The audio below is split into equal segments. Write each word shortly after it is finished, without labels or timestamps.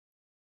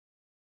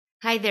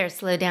Hi there,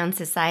 Slow Down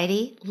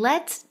Society.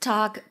 Let's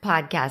talk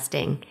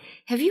podcasting.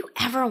 Have you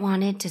ever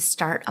wanted to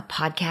start a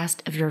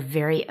podcast of your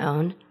very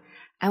own?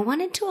 I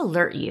wanted to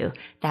alert you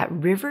that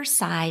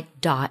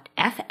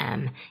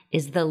Riverside.fm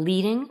is the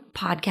leading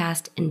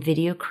podcast and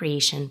video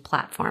creation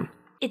platform.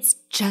 It's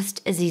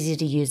just as easy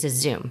to use as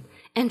Zoom.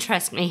 And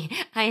trust me,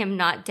 I am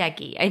not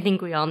techie. I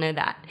think we all know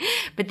that.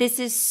 But this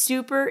is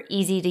super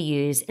easy to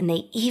use, and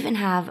they even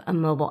have a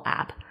mobile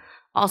app.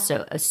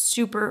 Also, a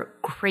super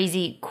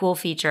crazy cool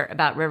feature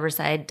about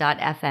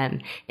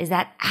Riverside.fm is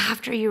that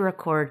after you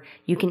record,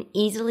 you can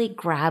easily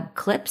grab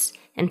clips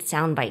and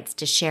sound bites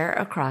to share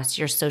across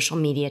your social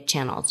media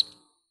channels.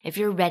 If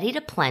you're ready to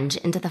plunge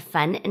into the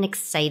fun and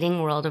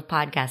exciting world of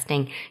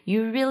podcasting,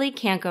 you really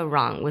can't go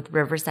wrong with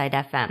Riverside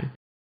FM.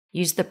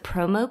 Use the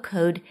promo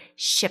code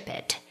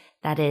SHIPIT,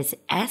 that is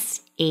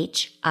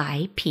SHIPIT,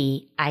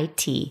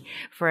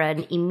 for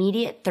an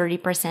immediate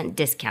 30%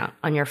 discount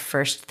on your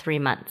first 3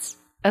 months.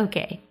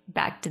 Okay,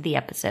 back to the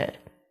episode.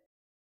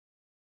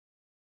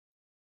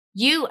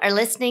 You are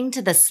listening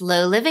to the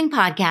Slow Living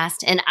Podcast,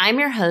 and I'm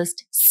your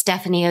host,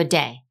 Stephanie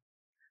O'Day.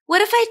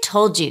 What if I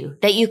told you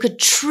that you could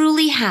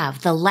truly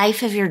have the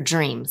life of your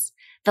dreams,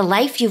 the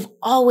life you've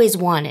always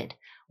wanted,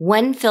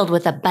 one filled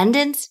with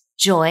abundance,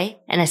 joy,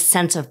 and a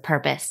sense of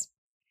purpose?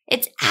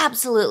 It's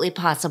absolutely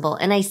possible,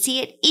 and I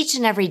see it each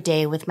and every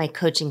day with my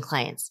coaching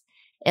clients.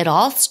 It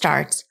all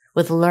starts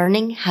with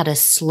learning how to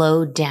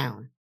slow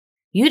down.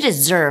 You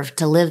deserve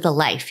to live the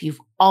life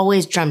you've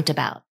always dreamt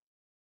about.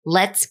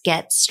 Let's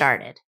get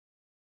started.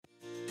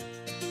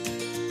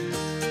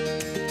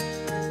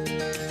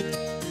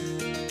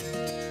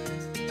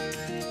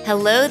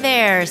 Hello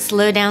there,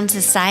 Slow Down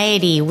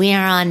Society. We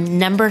are on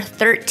number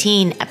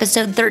 13,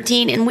 episode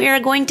 13, and we are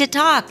going to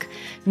talk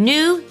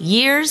New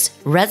Year's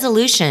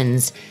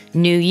resolutions.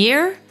 New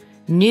year,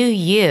 new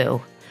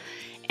you.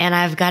 And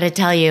I've got to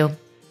tell you,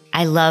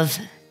 I love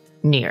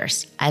New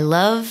Year's. I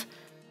love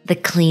the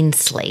clean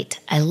slate.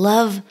 I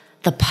love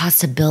the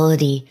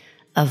possibility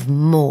of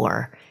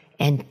more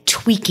and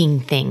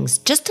tweaking things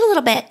just a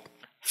little bit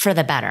for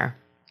the better.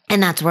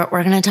 And that's what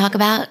we're going to talk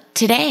about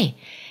today.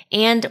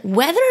 And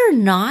whether or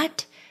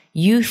not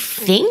you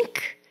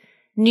think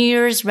New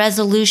Year's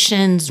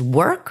resolutions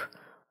work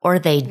or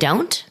they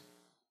don't,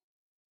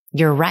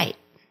 you're right.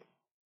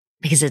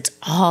 Because it's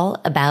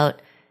all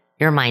about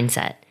your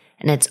mindset.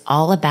 And it's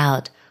all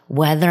about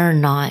whether or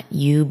not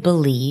you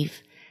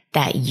believe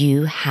that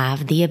you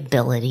have the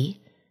ability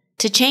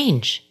to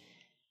change,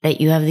 that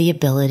you have the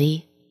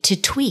ability to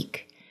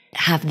tweak,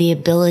 have the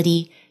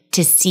ability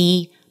to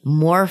see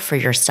more for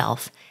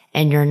yourself,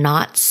 and you're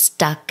not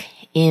stuck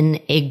in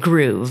a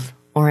groove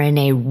or in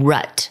a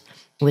rut,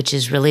 which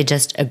is really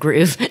just a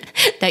groove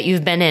that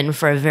you've been in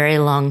for a very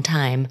long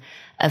time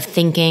of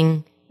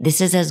thinking,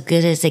 this is as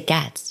good as it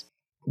gets.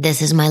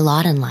 This is my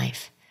lot in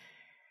life.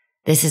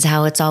 This is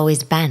how it's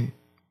always been.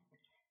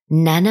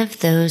 None of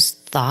those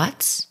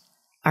thoughts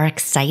are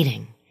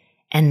exciting.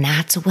 And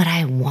that's what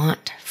I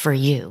want for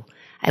you.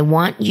 I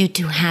want you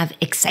to have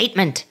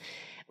excitement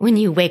when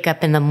you wake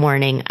up in the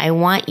morning. I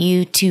want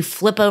you to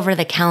flip over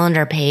the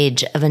calendar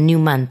page of a new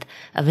month,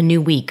 of a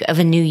new week, of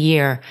a new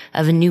year,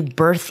 of a new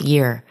birth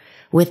year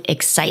with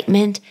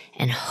excitement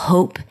and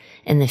hope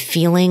and the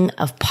feeling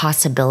of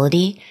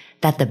possibility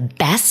that the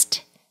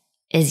best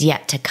is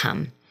yet to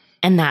come.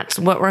 And that's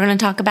what we're going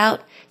to talk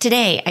about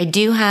today. I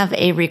do have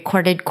a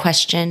recorded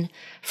question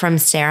from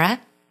Sarah,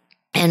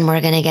 and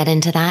we're going to get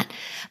into that.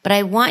 But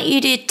I want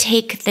you to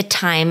take the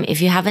time,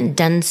 if you haven't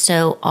done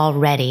so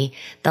already,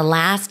 the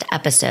last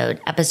episode,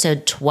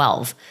 episode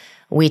 12,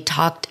 we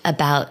talked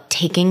about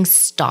taking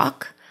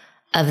stock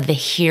of the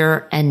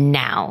here and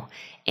now.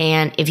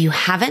 And if you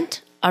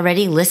haven't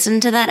already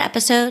listened to that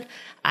episode,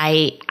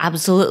 I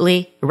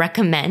absolutely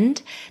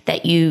recommend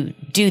that you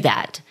do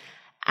that.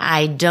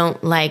 I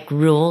don't like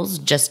rules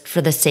just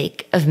for the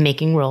sake of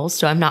making rules.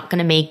 So I'm not going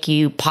to make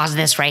you pause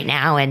this right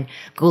now and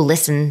go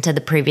listen to the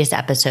previous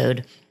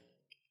episode.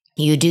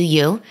 You do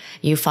you.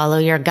 You follow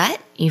your gut.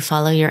 You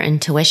follow your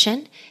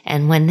intuition.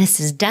 And when this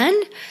is done,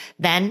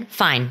 then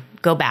fine,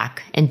 go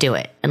back and do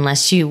it.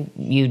 Unless you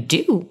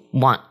do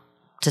want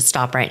to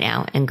stop right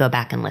now and go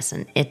back and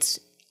listen. It's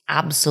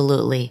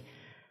absolutely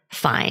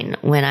fine.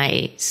 When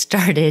I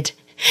started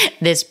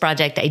this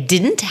project, I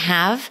didn't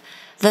have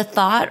the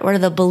thought or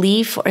the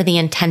belief or the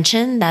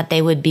intention that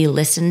they would be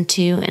listened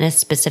to in a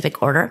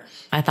specific order.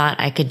 I thought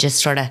I could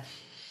just sort of,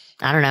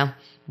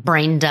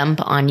 brain dump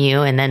on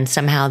you and then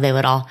somehow they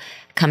would all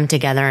come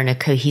together in a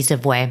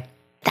cohesive way.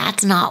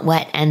 That's not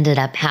what ended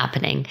up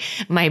happening.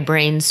 My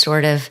brain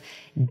sort of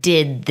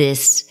did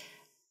this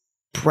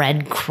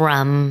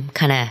breadcrumb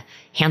kind of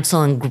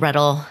Hansel and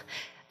Gretel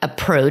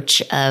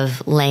approach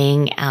of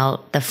laying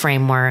out the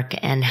framework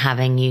and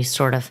having you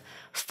sort of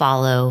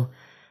follow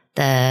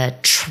the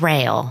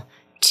trail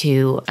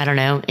to,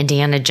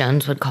 Indiana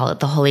Jones would call it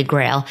the Holy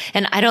Grail.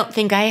 And I don't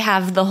think I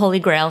have the Holy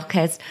Grail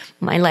because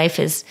my life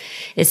is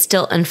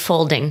still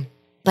unfolding.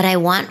 But I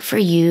want for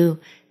you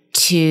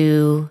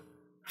to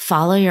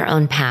follow your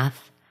own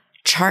path,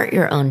 chart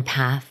your own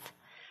path,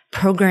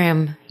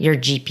 program your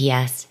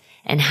GPS,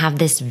 and have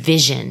this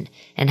vision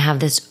and have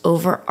this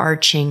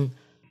overarching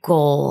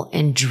goal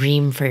and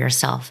dream for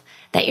yourself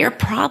that you're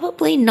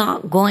probably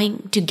not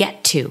going to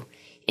get to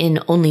in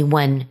only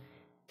one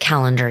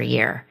calendar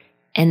year.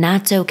 And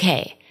that's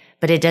okay.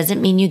 But it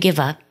doesn't mean you give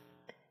up.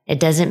 It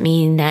doesn't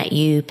mean that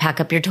you pack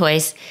up your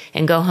toys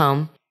and go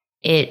home.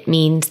 It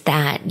means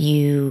that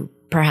you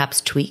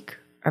perhaps tweak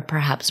or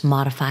perhaps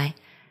modify,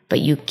 but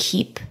you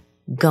keep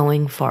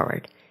going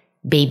forward,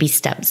 baby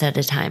steps at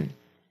a time.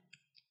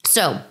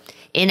 So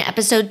in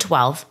episode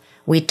 12,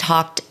 we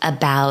talked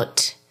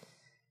about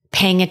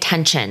paying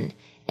attention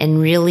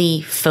and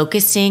really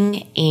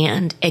focusing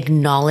and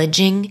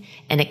acknowledging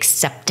and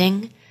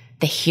accepting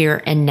the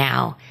here and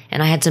now.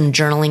 And I had some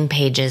journaling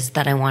pages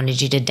that I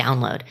wanted you to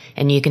download,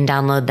 and you can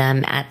download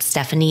them at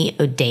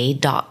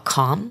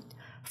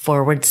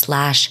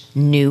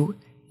stephanieodea.com/new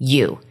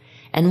you.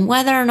 And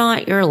whether or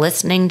not you're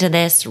listening to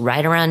this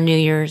right around New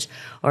Year's,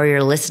 or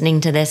you're listening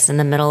to this in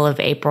the middle of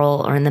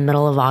April or in the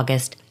middle of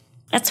August,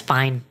 that's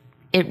fine.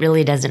 It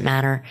really doesn't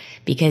matter,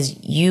 because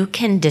you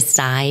can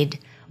decide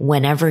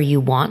whenever you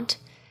want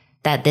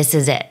that this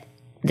is it.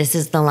 This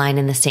is the line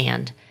in the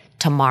sand.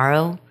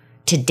 Tomorrow,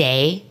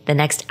 today, the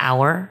next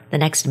hour, the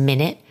next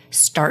minute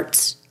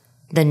starts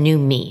the new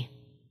me,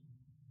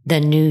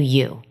 the new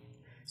you.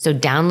 So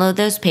download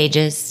those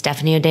pages,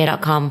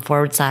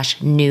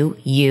 stephanieodea.com/new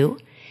you,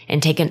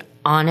 and take an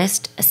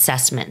honest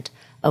assessment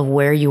of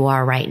where you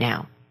are right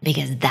now,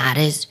 because that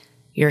is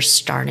your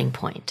starting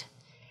point.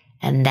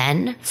 And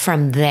then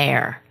from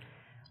there,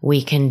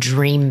 we can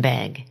dream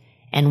big,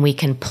 and we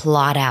can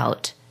plot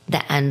out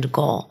the end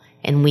goal,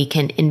 and we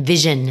can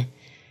envision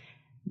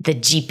the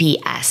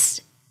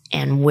GPS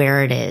and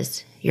where it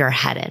is you're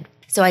headed.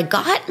 So I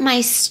got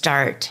my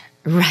start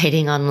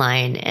writing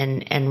online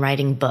and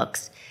writing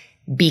books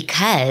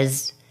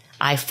because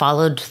I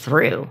followed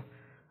through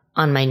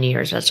on my New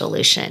Year's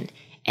resolution.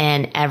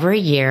 And every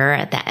year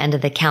at the end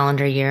of the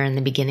calendar year and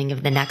the beginning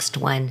of the next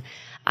one,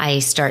 I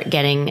start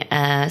getting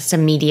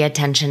some media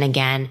attention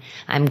again.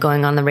 I'm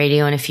going on the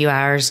radio in a few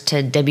hours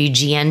to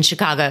WGN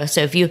Chicago.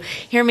 So if you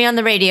hear me on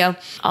the radio,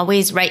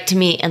 always write to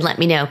me and let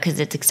me know,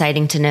 because it's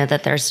exciting to know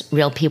that there's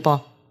real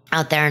people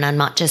out there and I'm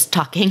not just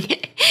talking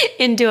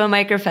into a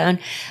microphone.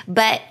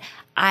 But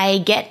I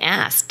get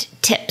asked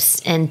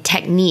tips and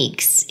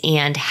techniques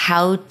and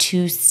how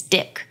to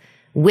stick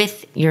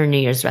with your New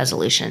Year's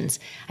resolutions.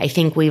 I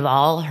think we've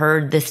all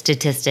heard the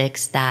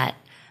statistics that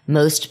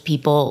most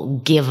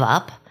people give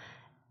up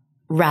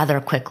rather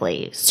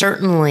quickly,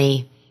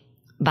 certainly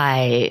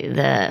by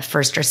the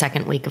first or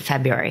second week of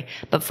February.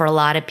 But for a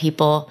lot of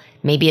people,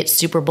 maybe it's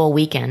Super Bowl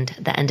weekend,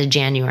 the end of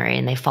January,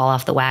 and they fall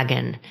off the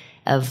wagon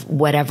of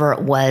whatever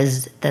it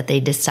was that they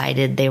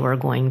decided they were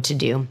going to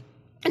do.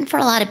 And for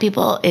a lot of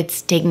people,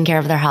 it's taking care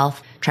of their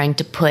health, trying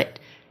to put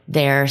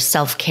their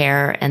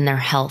self-care and their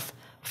health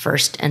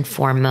first and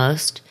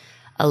foremost.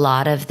 A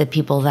lot of the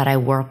people that I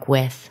work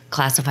with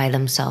classify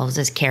themselves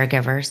as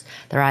caregivers.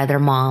 They're either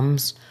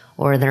moms,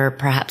 or they're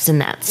perhaps in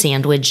that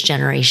sandwich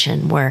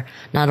generation where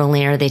not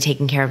only are they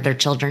taking care of their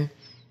children,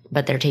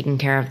 but they're taking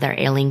care of their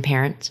ailing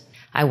parents.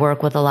 I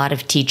work with a lot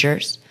of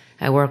teachers.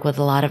 I work with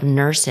a lot of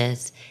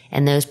nurses,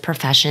 and those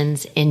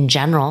professions in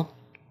general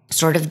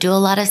sort of do a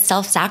lot of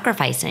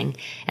self-sacrificing,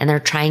 and they're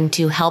trying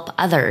to help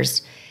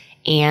others.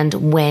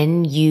 And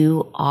when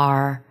you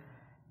are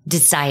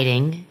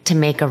deciding to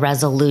make a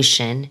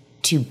resolution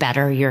to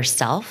better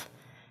yourself,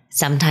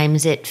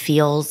 sometimes it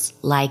feels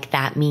like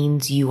that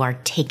means you are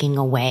taking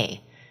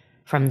away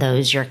from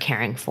those you're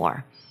caring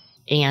for.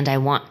 And I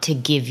want to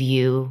give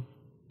you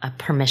a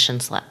permission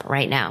slip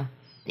right now.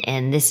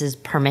 And this is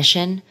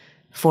permission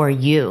for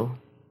you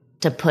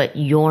to put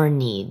your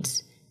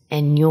needs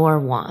and your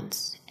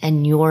wants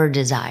and your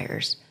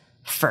desires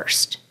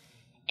first.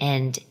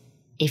 And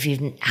if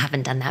you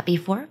haven't done that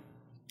before,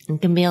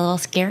 it can be a little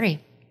scary.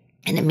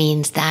 And it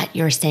means that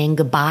you're saying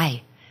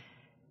goodbye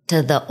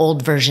to the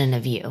old version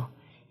of you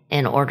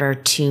in order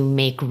to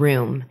make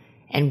room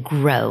and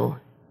grow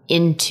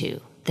into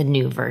the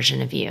new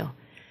version of you.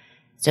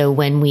 So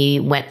when we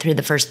went through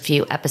the first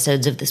few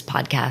episodes of this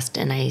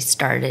podcast and I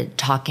started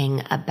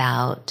talking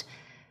about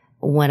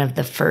one of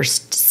the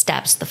first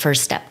steps, the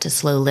first step to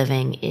slow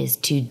living is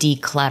to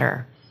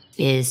declutter,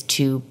 is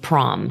to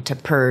to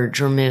purge,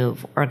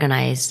 remove,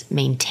 organize,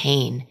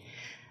 maintain,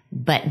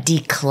 but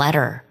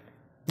declutter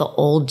the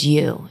old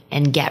you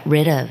and get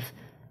rid of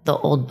the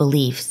old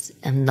beliefs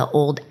and the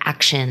old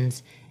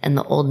actions and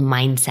the old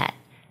mindset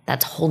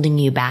that's holding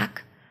you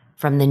back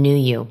from the new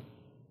you.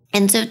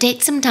 And so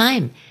take some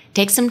time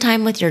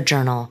with your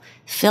journal,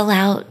 fill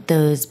out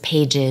those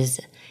pages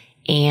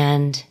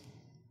and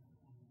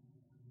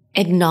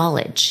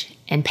acknowledge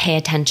and pay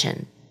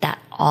attention that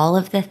all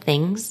of the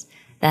things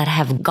that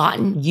have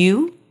gotten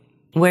you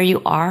where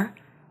you are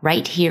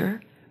right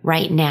here,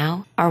 right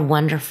now, are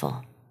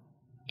wonderful,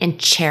 and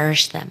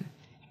cherish them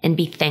and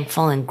be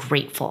thankful and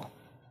grateful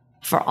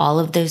for all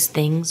of those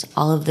things,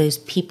 all of those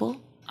people,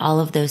 all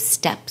of those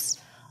steps,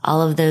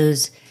 all of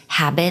those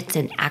habits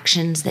and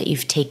actions that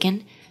you've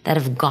taken that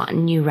have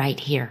gotten you right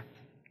here.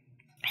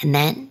 And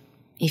then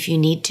if you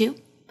need to,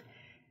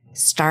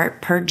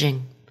 start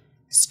purging,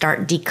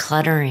 start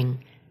decluttering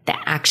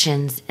the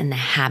actions and the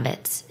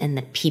habits and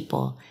the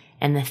people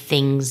and the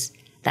things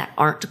that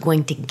aren't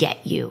going to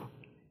get you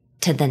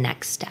to the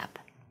next step,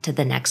 to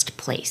the next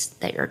place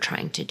that you're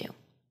trying to do.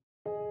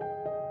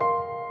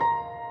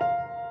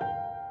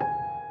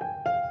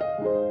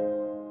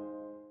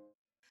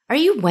 Are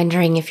you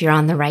wondering if you're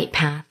on the right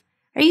path?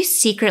 Are you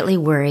secretly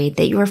worried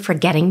that you are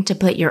forgetting to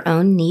put your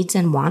own needs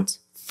and wants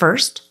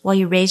first while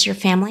you raise your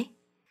family?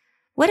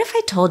 What if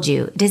I told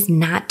you it is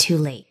not too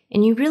late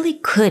and you really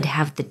could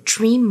have the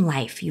dream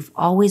life you've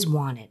always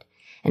wanted,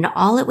 and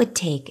all it would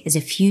take is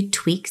a few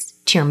tweaks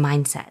to your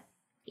mindset?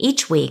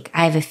 Each week,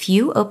 I have a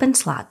few open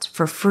slots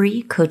for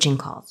free coaching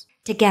calls.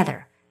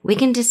 Together, we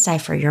can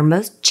decipher your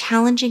most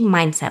challenging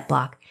mindset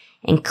block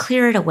and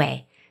clear it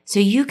away so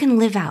you can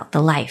live out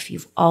the life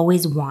you've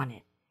always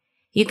wanted.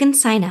 You can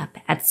sign up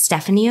at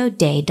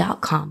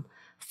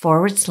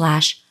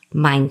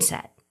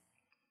stephaniodey.com/mindset.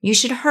 You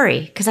should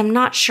hurry because I'm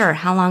not sure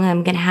how long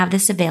I'm going to have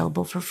this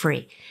available for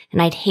free, and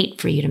I'd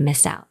hate for you to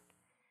miss out.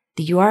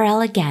 The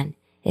URL again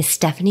is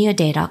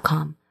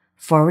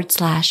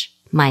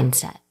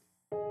stephaniodey.com/mindset.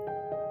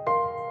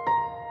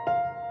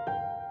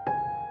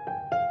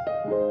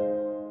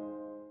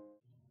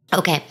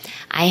 Okay,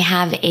 I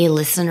have a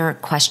listener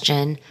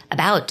question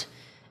about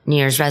New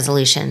Year's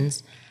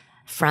resolutions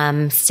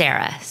from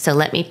Sarah. So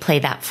let me play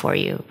that for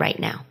you right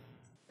now.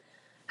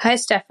 Hi,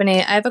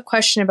 Stephanie. I have a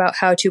question about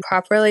how to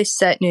properly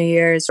set New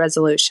Year's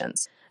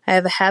resolutions. I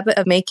have a habit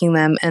of making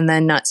them and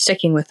then not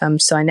sticking with them,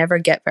 so I never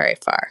get very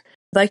far.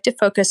 I'd like to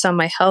focus on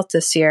my health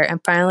this year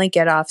and finally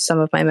get off some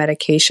of my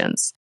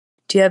medications.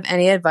 Do you have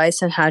any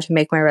advice on how to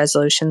make my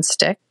resolutions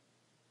stick?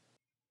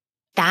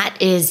 That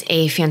is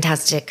a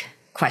fantastic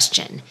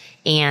question,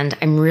 and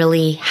I'm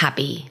really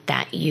happy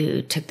that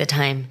you took the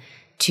time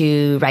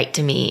to write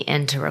to me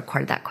and to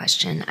record that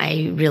question.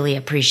 I really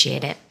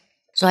appreciate it.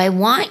 So I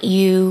want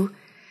you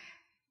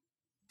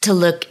to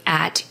look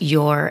at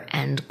your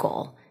end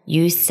goal.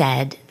 You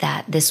said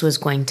that this was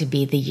going to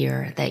be the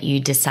year that you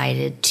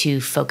decided to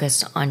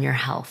focus on your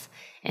health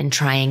and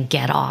try and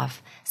get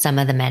off some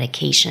of the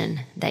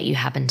medication that you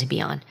happen to be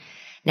on.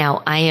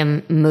 Now, I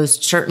am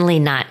most certainly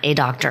not a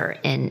doctor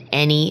in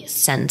any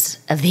sense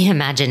of the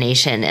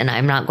imagination, and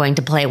I'm not going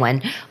to play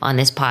one on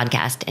this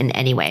podcast in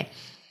any way.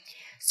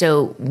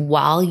 So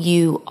while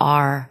you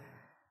are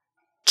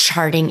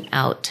charting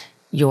out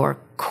your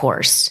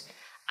course,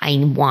 I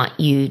want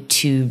you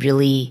to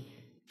really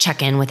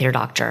check in with your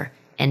doctor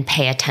and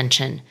pay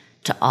attention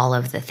to all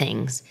of the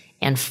things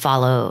and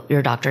follow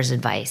your doctor's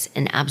advice,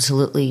 and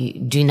absolutely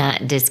do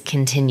not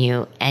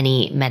discontinue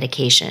any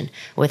medication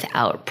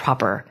without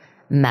proper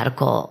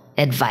medical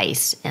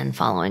advice and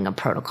following a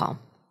protocol.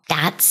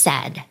 That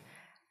said,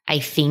 I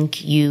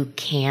think you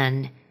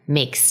can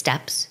make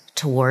steps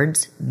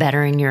towards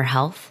bettering your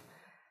health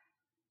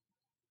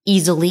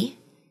easily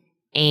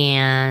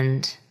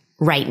and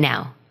right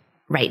now,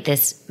 right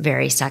this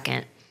very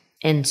second.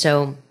 And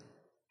so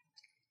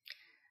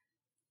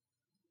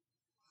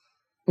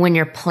when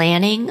you're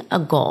planning a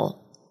goal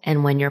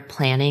and when you're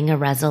planning a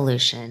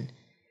resolution,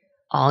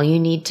 all you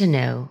need to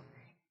know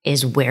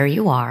is where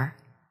you are,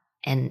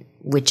 and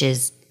which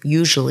is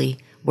usually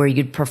where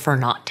you'd prefer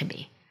not to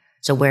be.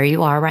 So where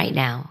you are right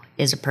now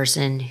is a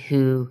person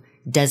who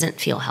doesn't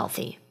feel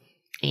healthy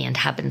and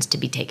happens to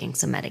be taking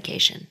some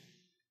medication.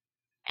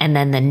 And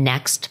then the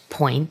next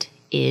point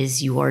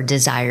is your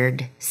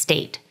desired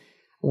state,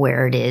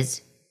 where it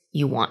is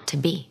you want to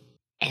be.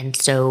 And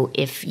so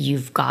if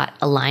you've got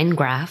a line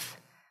graph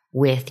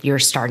with your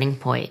starting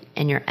point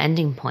and your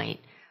ending point,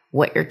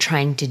 what you're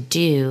trying to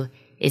do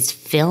is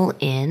fill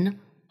in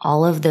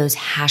all of those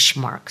hash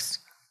marks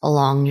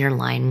along your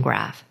line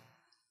graph.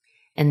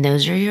 And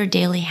those are your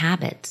daily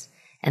habits.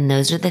 And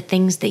those are the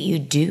things that you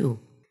do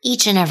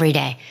each and every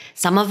day.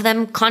 Some of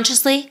them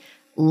consciously,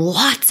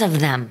 lots of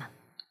them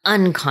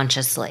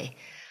unconsciously.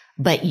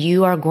 But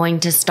you are going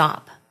to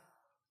stop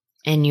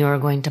and you are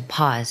going to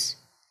pause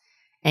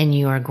and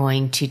you are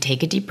going to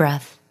take a deep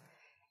breath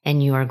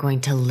and you are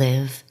going to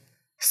live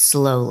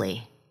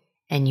slowly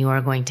and you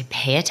are going to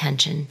pay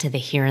attention to the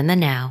here and the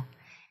now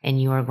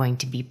and you are going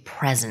to be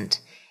present.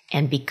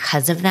 And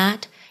because of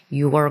that,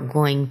 you are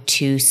going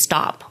to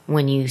stop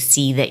when you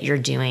see that you're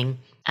doing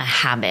a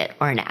habit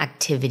or an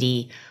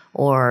activity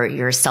or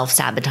you're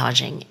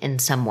self-sabotaging in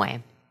some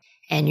way.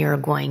 And you're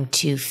going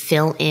to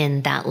fill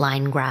in that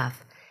line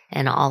graph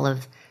and all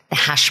of the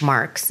hash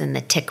marks and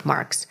the tick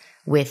marks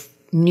with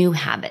new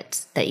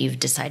habits that you've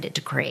decided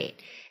to create.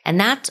 And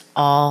that's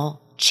all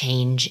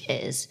change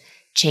is.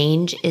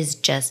 Change is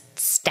just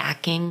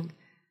stacking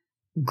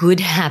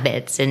good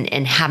habits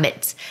and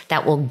habits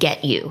that will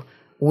get you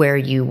where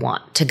you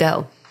want to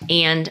go.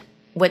 And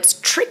what's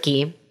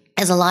tricky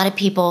is a lot of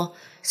people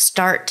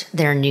start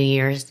their New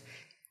Year's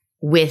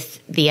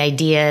with the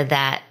idea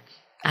that,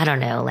 I don't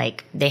know,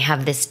 like they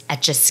have this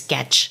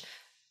etch-a-sketch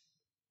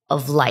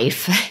of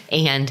life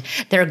and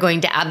they're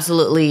going to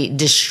absolutely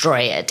destroy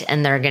it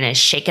and they're going to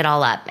shake it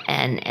all up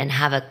and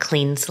have a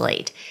clean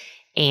slate.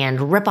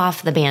 and rip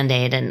off the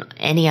Band-Aid and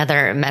any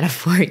other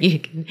metaphor you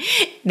can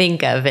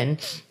think of. And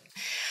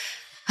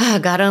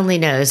God only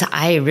knows,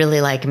 I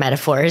really like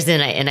metaphors,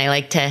 and I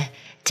like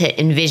to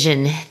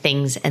envision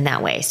things in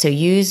that way. So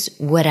use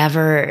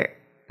whatever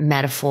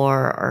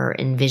metaphor or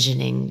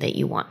envisioning that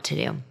you want to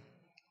do.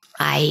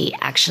 I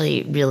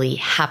actually really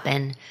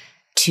happen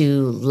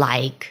to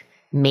like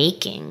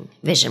making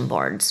vision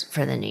boards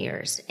for the New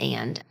Year's,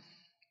 and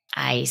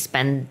I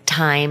spend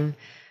time,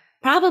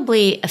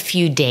 probably a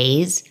few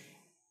days,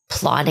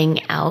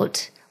 plotting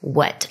out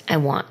what I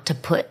want to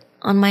put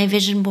on my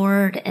vision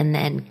board and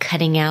then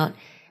cutting out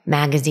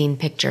magazine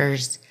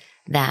pictures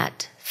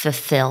that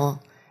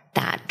fulfill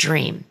that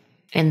dream.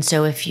 And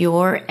so if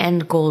your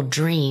end goal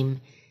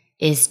dream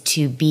is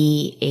to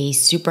be a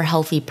super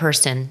healthy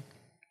person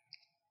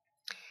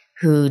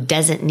who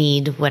doesn't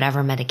need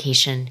whatever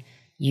medication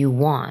you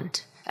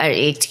want,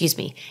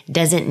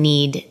 doesn't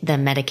need the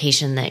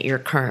medication that you're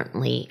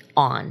currently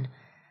on,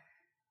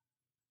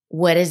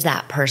 what does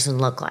that person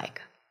look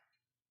like?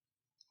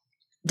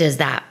 Does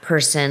that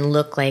person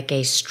look like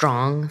a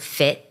strong,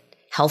 fit,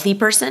 healthy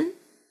person?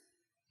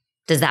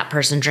 Does that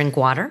person drink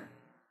water?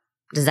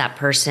 Does that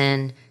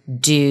person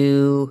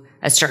do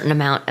a certain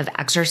amount of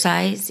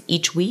exercise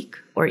each week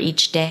or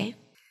each day?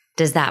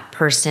 Does that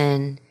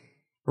person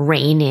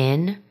rein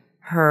in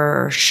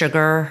her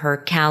sugar, her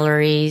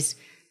calories?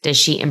 Does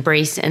she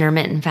embrace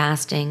intermittent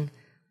fasting?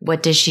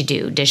 What does she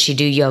do? Does she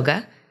do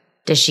yoga?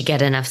 Does she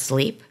get enough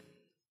sleep?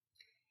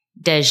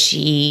 Does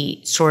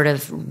she sort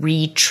of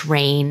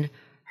retrain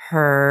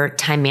her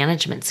time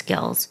management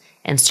skills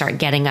and start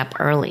getting up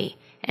early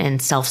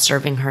and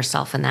self-serving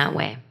herself in that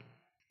way?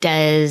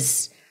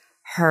 Does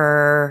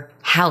her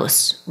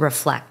house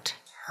reflect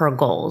her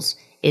goals?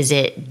 Is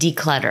it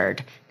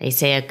decluttered? They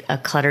say a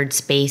cluttered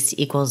space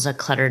equals a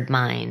cluttered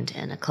mind,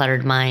 and a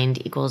cluttered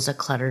mind equals a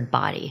cluttered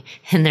body.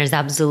 And there's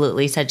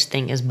absolutely such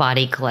thing as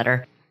body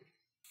clutter.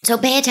 So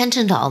pay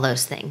attention to all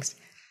those things.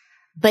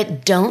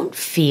 But don't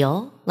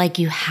feel like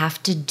you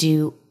have to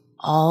do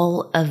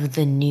all of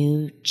the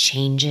new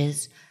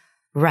changes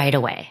right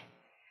away.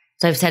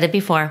 So I've said it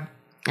before.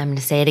 I'm going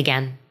to say it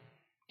again.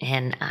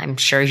 And I'm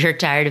sure you're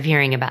tired of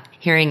hearing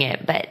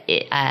it, but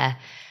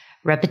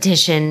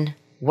repetition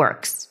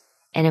works.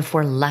 And if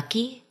we're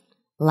lucky,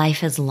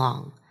 life is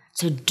long.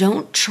 So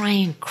don't try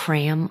and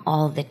cram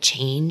all the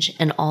change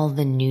and all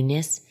the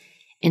newness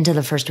into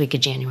the first week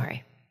of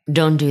January.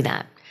 Don't do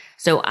that.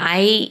 So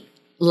I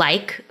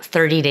like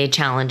 30-day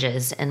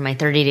challenges, and my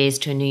 30 days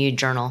to a new you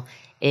journal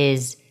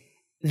is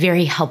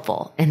very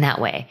helpful in that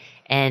way.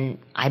 And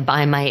I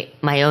buy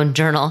my own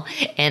journal,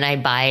 and I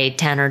buy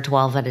 10 or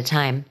 12 at a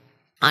time.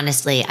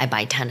 Honestly, I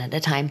buy 10 at a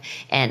time,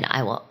 and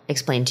I will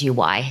explain to you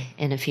why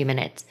in a few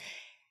minutes.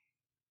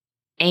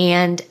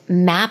 And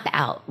map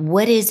out,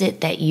 what is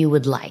it that you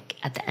would like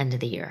at the end of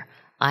the year?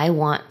 I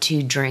want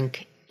to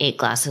drink 8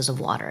 glasses of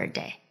water a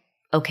day.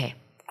 Okay,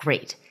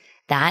 great.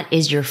 That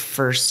is your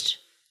first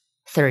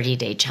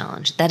 30-day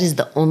challenge. That is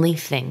the only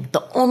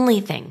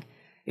thing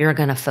you're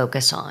going to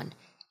focus on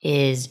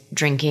is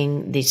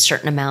drinking the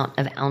certain amount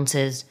of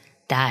ounces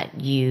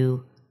that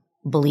you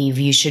believe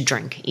you should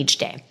drink each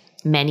day.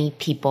 Many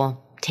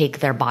people take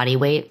their body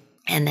weight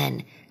and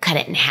then cut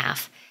it in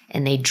half,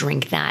 and they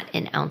drink that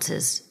in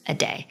ounces a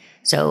day.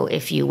 So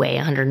if you weigh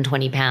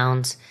 120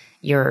 pounds,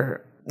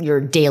 your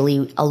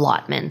daily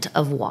allotment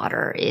of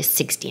water is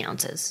 60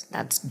 ounces.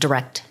 That's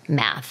direct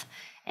math.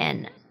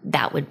 And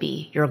that would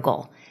be your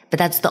goal. But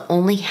that's the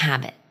only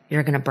habit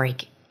you're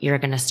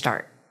going to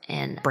start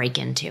and break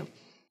into.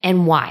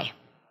 And why?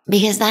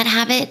 Because that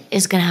habit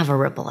is going to have a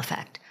ripple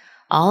effect.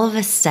 All of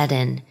a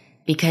sudden,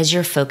 because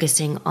you're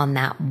focusing on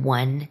that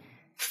one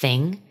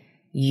thing,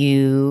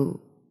 you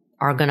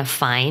are going to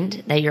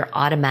find that you're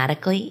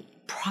automatically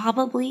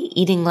probably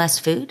eating less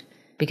food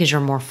because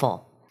you're more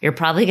full. You're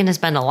probably going to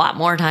spend a lot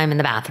more time in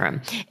the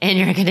bathroom, and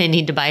you're going to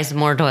need to buy some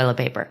more toilet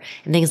paper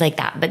and things like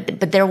that.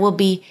 But there will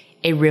be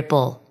a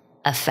ripple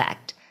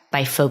effect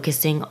by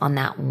focusing on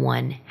that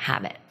one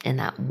habit and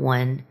that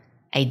one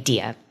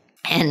idea.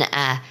 And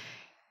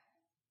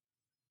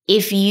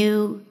if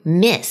you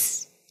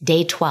miss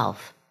day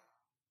 12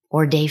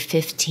 or day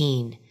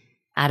 15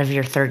 out of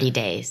your 30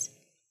 days,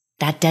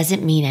 that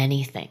doesn't mean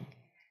anything.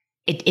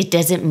 It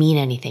doesn't mean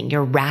anything.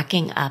 You're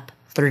racking up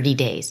 30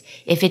 days.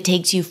 If it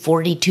takes you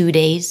 42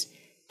 days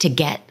to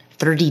get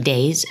 30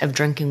 days of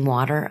drinking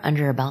water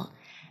under your belt,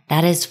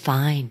 that is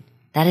fine.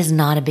 That is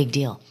not a big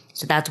deal.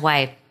 So that's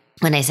why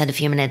when I said a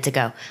few minutes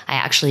ago, I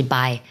actually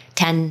buy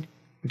 10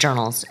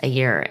 journals a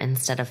year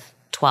instead of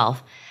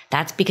 12.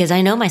 That's because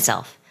I know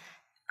myself.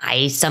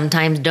 I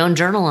sometimes don't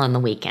journal on the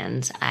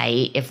weekends.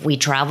 If we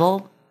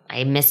travel,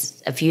 I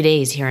miss a few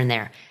days here and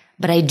there,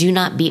 but I do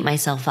not beat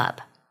myself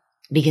up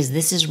because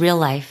this is real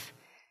life.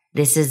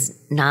 This is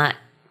not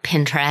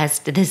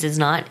Pinterest. This is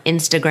not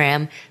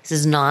Instagram. This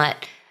is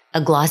not a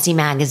glossy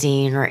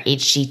magazine or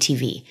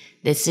HGTV.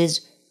 This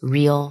is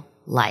real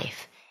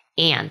life.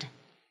 And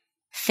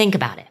think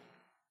about it.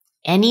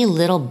 Any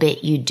little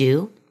bit you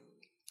do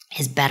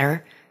is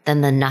better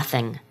than the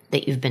nothing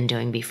that you've been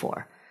doing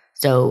before.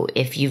 So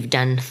if you've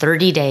done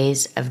 30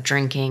 days of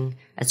drinking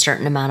a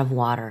certain amount of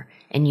water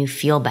and you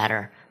feel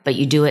better, but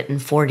you do it in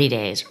 40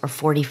 days or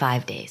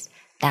 45 days,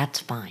 that's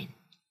fine.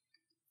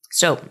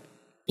 So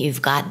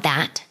you've got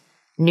that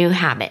new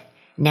habit.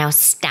 Now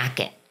stack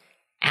it.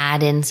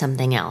 Add in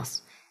something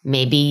else.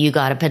 Maybe you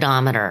got a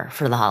pedometer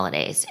for the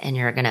holidays and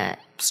you're going to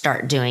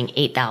start doing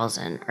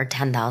 8,000 or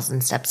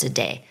 10,000 steps a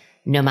day,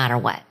 no matter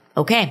what.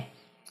 Okay,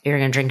 you're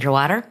going to drink your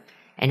water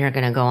and you're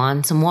going to go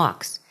on some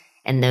walks.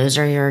 And those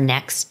are your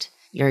next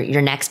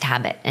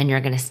habit, and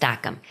you're going to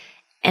stack them.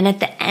 And at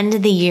the end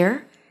of the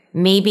year,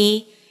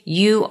 maybe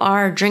you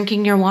are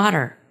drinking your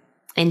water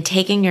and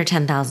taking your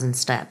 10,000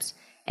 steps.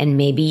 And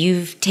maybe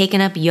you've taken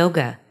up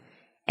yoga.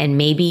 And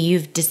maybe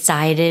you've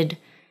decided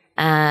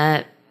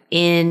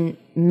in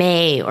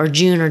May or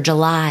June or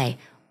July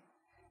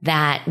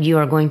that you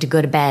are going to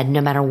go to bed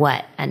no matter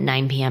what at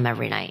 9 p.m.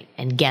 every night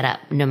and get up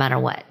no matter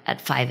what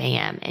at 5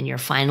 a.m. And you're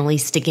finally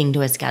sticking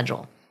to a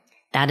schedule.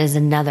 That is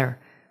another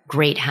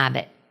great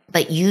habit.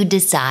 But you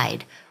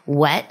decide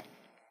what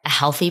a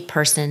healthy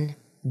person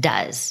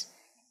does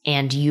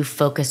and you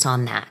focus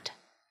on that.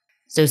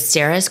 So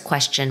Sarah's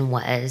question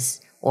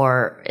was,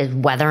 or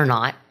whether or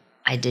not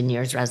I did New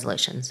Year's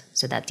resolutions.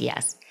 So that's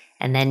yes.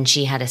 And then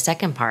she had a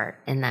second part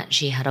in that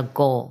she had a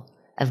goal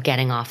of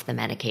getting off the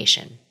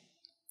medication.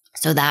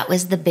 So that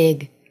was the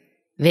big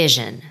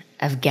vision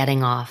of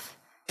getting off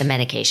the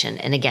medication.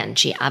 And again,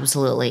 she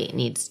absolutely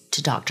needs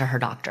to talk to her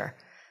doctor.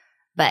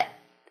 But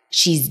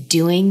she's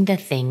doing the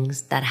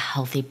things that a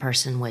healthy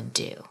person would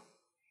do.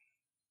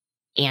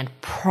 And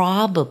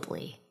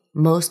probably,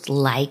 most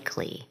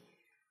likely,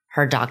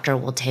 her doctor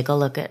will take a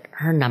look at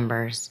her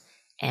numbers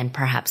and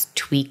perhaps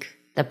tweak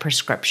the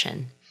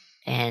prescription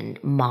and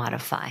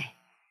modify.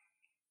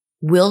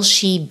 Will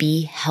she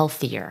be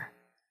healthier?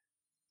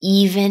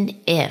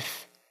 Even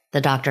if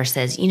the doctor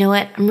says, you know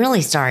what, I'm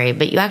really sorry,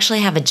 but you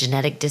actually have a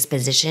genetic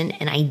disposition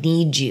and I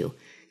need you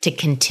to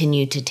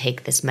continue to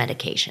take this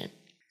medication.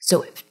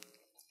 So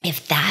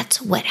if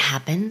that's what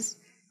happens,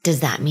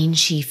 does that mean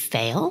she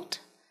failed?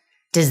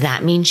 Does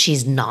that mean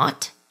she's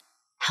not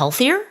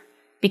healthier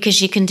because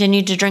she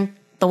continued to drink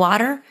the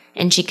water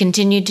and she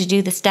continued to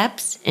do the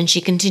steps and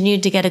she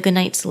continued to get a good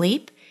night's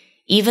sleep,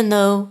 even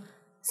though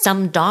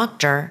some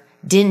doctor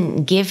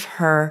didn't give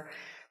her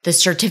the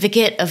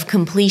certificate of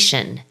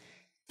completion?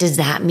 Does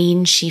that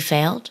mean she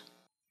failed?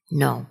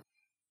 No.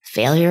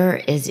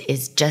 Failure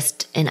is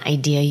just an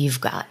idea you've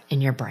got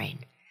in your brain.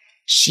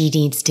 She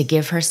needs to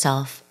give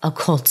herself a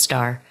gold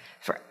star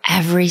for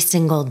every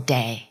single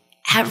day.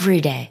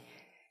 Every day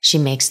she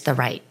makes the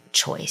right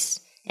choice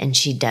and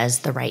she does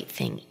the right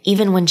thing,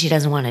 even when she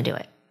doesn't want to do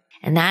it.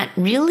 And that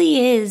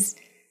really is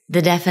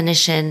the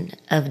definition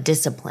of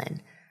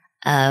discipline,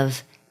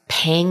 of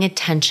paying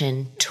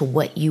attention to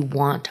what you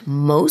want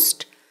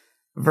most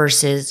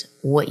versus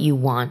what you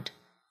want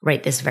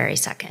right this very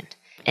second.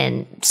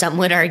 And some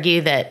would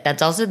argue that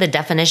that's also the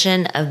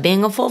definition of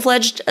being a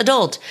full-fledged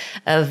adult,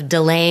 of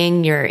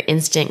delaying your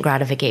instant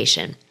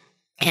gratification.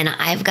 And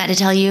I've got to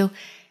tell you,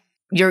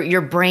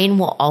 your brain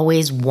will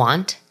always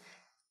want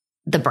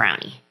the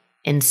brownie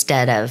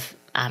instead of,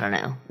 I don't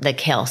know, the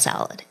kale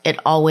salad. It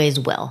always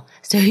will.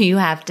 So you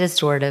have to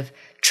sort of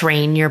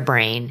train your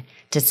brain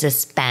to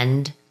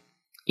suspend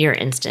your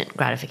instant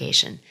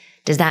gratification.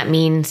 Does that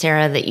mean,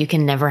 Sarah, that you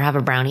can never have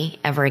a brownie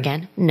ever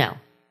again? No.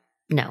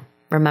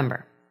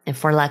 Remember,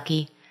 if we're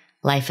lucky,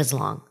 life is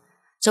long.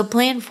 So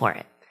plan for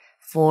it.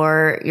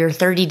 For your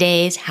 30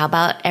 days, how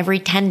about every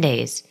 10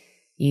 days?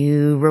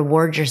 You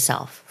reward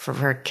yourself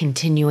for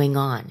continuing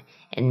on.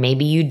 And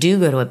maybe you do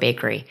go to a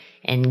bakery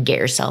and get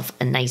yourself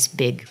a nice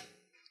big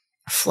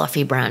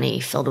fluffy brownie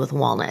filled with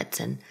walnuts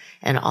and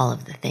all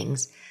of the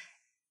things.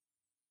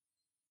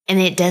 And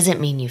it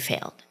doesn't mean you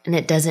failed. And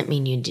it doesn't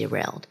mean you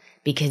derailed,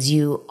 because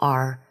you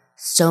are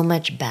so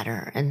much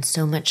better and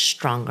so much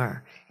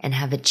stronger and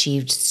have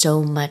achieved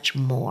so much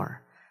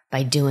more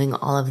by doing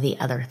all of the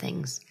other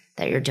things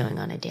that you're doing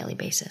on a daily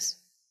basis.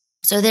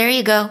 So there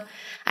you go.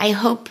 I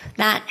hope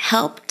that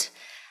helped.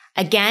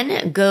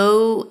 Again,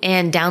 go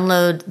and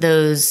download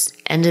those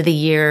end of the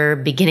year,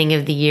 beginning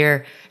of the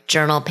year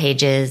journal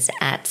pages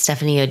at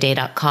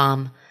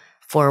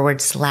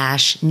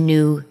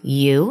stephanioday.com/new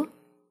you.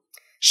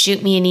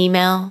 Shoot me an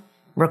email,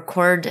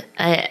 record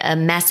a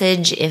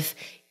message if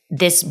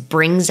this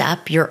brings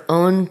up your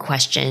own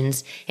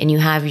questions and you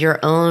have your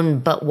own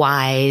but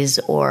whys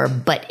or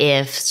but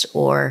ifs,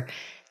 or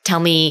tell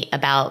me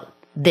about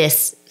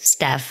this,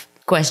 Steph,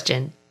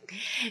 question.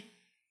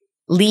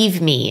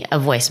 Leave me a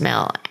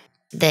voicemail.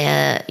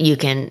 You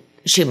can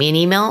shoot me an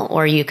email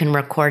or you can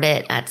record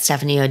it at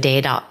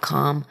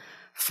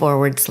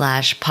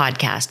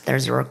stephanioday.com/podcast.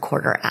 There's a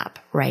recorder app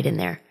right in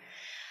there.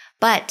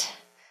 But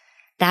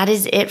that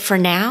is it for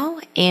now.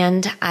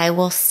 And I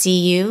will see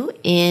you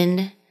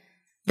in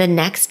the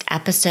next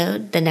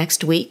episode, the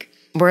next week.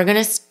 We're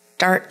going to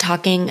start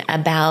talking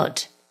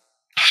about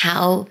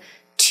how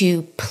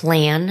to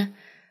plan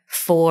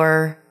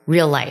for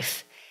real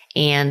life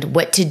and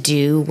what to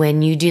do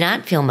when you do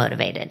not feel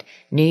motivated.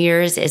 New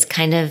Year's is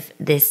kind of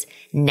this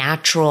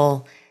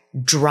natural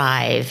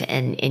drive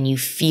and you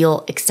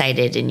feel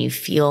excited and you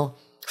feel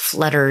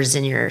flutters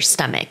in your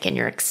stomach and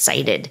you're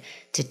excited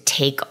to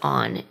take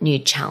on new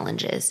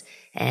challenges,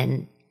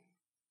 and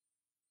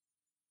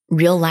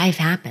real life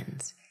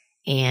happens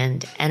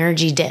and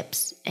energy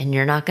dips and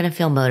you're not going to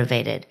feel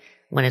motivated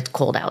when it's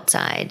cold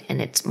outside and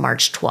it's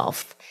March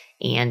 12th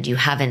and you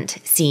haven't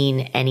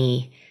seen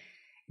any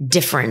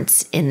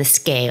difference in the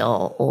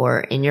scale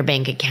or in your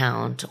bank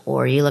account,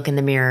 or you look in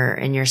the mirror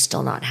and you're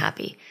still not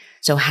happy.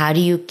 So how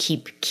do you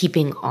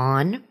keeping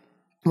on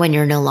when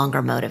you're no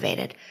longer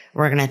motivated?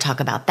 We're going to talk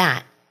about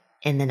that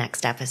in the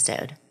next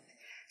episode.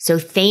 So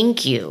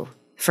thank you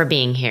for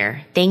being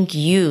here. Thank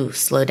you,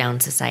 Slow Down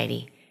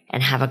Society,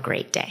 and have a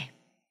great day.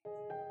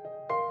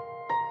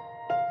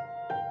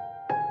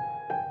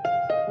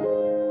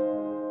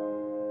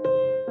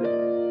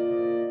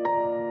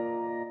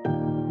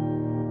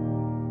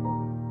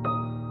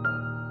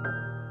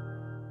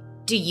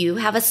 Do you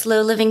have a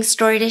slow living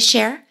story to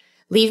share?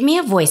 Leave me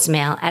a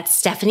voicemail at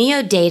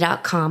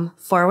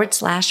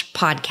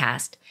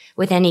stephanieodea.com/podcast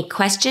with any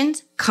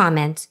questions,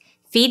 comments,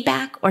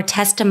 feedback, or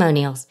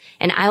testimonials,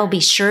 and I will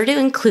be sure to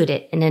include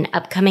it in an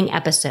upcoming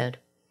episode.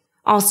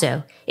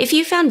 Also, if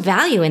you found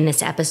value in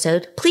this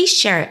episode, please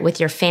share it with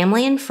your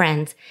family and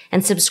friends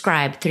and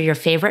subscribe through your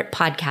favorite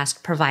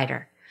podcast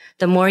provider.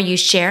 The more you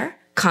share,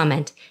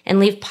 comment, and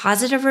leave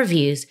positive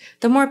reviews,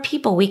 the more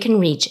people we can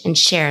reach and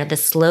share the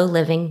slow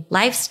living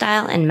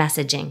lifestyle and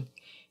messaging.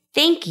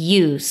 Thank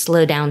you,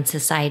 Slow Down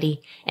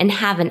Society, and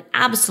have an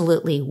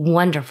absolutely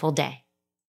wonderful day.